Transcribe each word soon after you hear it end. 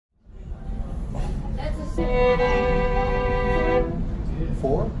4?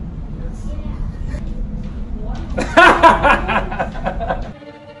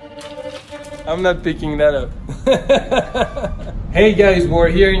 I'm not picking that up. Hey guys, we're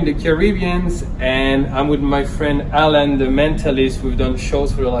here in the Caribbean and I'm with my friend Alan, the Mentalist. We've done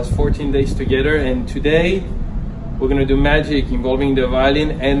shows for the last 14 days together, and today we're gonna do magic involving the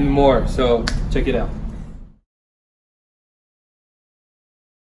violin and more. So check it out.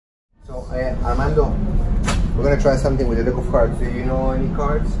 So Armando, we're gonna try something with a deck of cards. Do you know any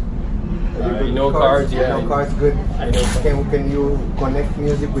cards? You know cards, yeah. You know cards, good. I know cards. Can you connect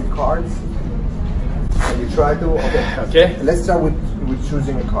music with cards? Can you try to? Okay. Okay. Let's start with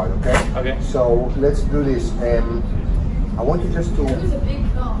choosing a card, okay? Okay. So let's do this. I want you just to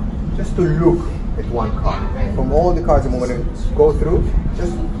look at one card. From all the cards I'm going to go through,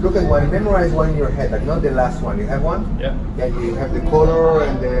 just look at one, memorize one in your head, like not the last one. You have one? Yeah. Yeah, you have the color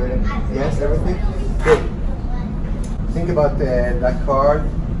and the, yes, everything? Good. Think about that card.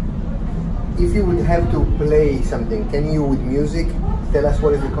 If you would have to play something, can you with music tell us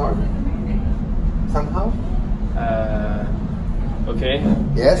what is the card? Somehow? Okay.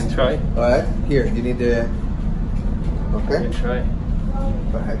 Yes? Try. Alright, here, you need the... Okay? Try.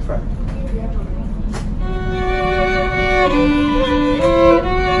 Go ahead, try.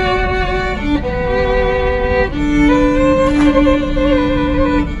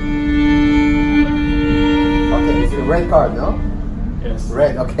 Okay, it's a red card, no? Yes.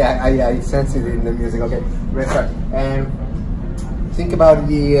 Red, okay, I sense it in the music, okay. Red card. And think about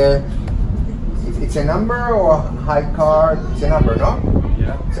the... it's a number or a high card? It's a number, no?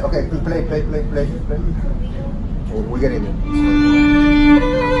 Yeah. Okay, play. Oh, we get it.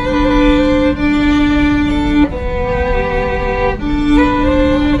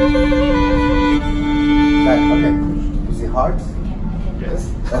 Okay. You see hearts?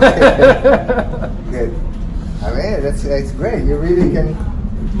 Yes. Okay. Good. I mean, that's great. You really can.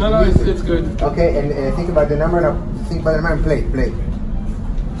 No, it's good. Okay, and think about the number now. Think about the number and play.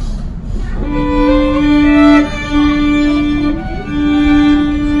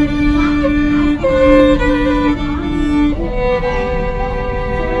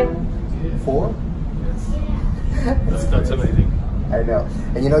 4? That's amazing. I know.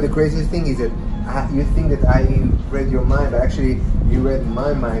 And you know the craziest thing is that you think that I read your mind, but actually you read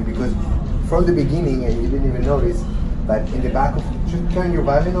my mind, because from the beginning, and you didn't even notice, but in the back of... Just turn your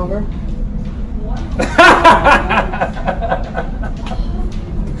violin over.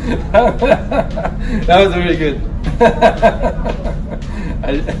 That was really good.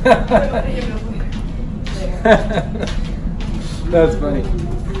 That's funny.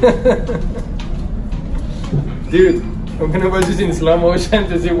 Dude, I'm gonna watch this in slow motion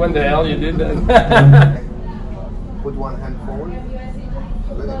to see when the hell you did that. Put one hand forward.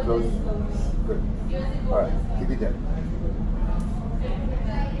 Good and close. Good. Alright, keep it there.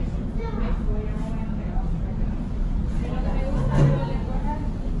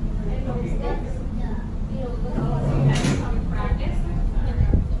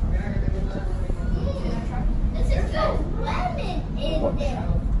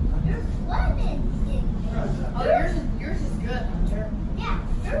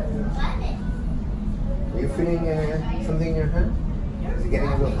 Are you feeling something in your hand? Is it getting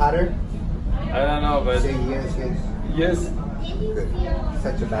a little hotter? I don't know, but... Say yes. Yes. Good.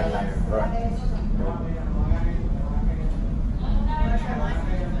 Such a bad lighter. Alright.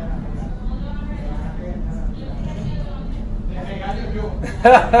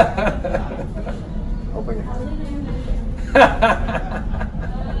 Open your hand.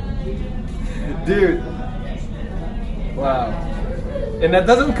 Dude. Wow. And that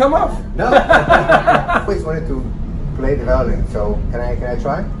doesn't come off. No. I always wanted to play the violin, so can I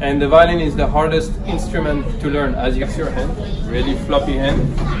try? And the violin is the hardest instrument to learn. As you see your hand, really floppy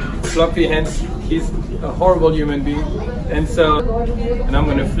hands. He's a horrible human being. And I'm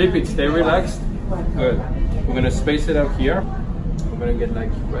gonna flip it, stay relaxed. Good. We're gonna space it out here. We're gonna get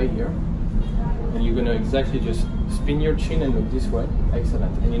like right here. And you're gonna exactly just spin your chin and look this way.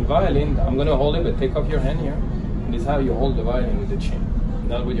 Excellent. And in violin, I'm gonna hold it, but take off your hand here. And this is how you hold the violin, with the chin,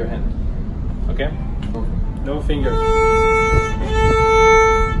 not with your hand. Okay? No fingers.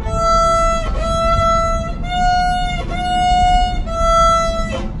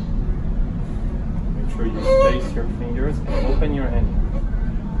 Make sure you space your fingers and open your hand.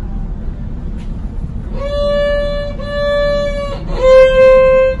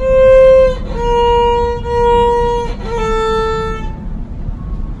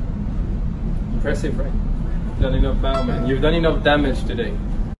 Impressive, right? You've done enough damage today.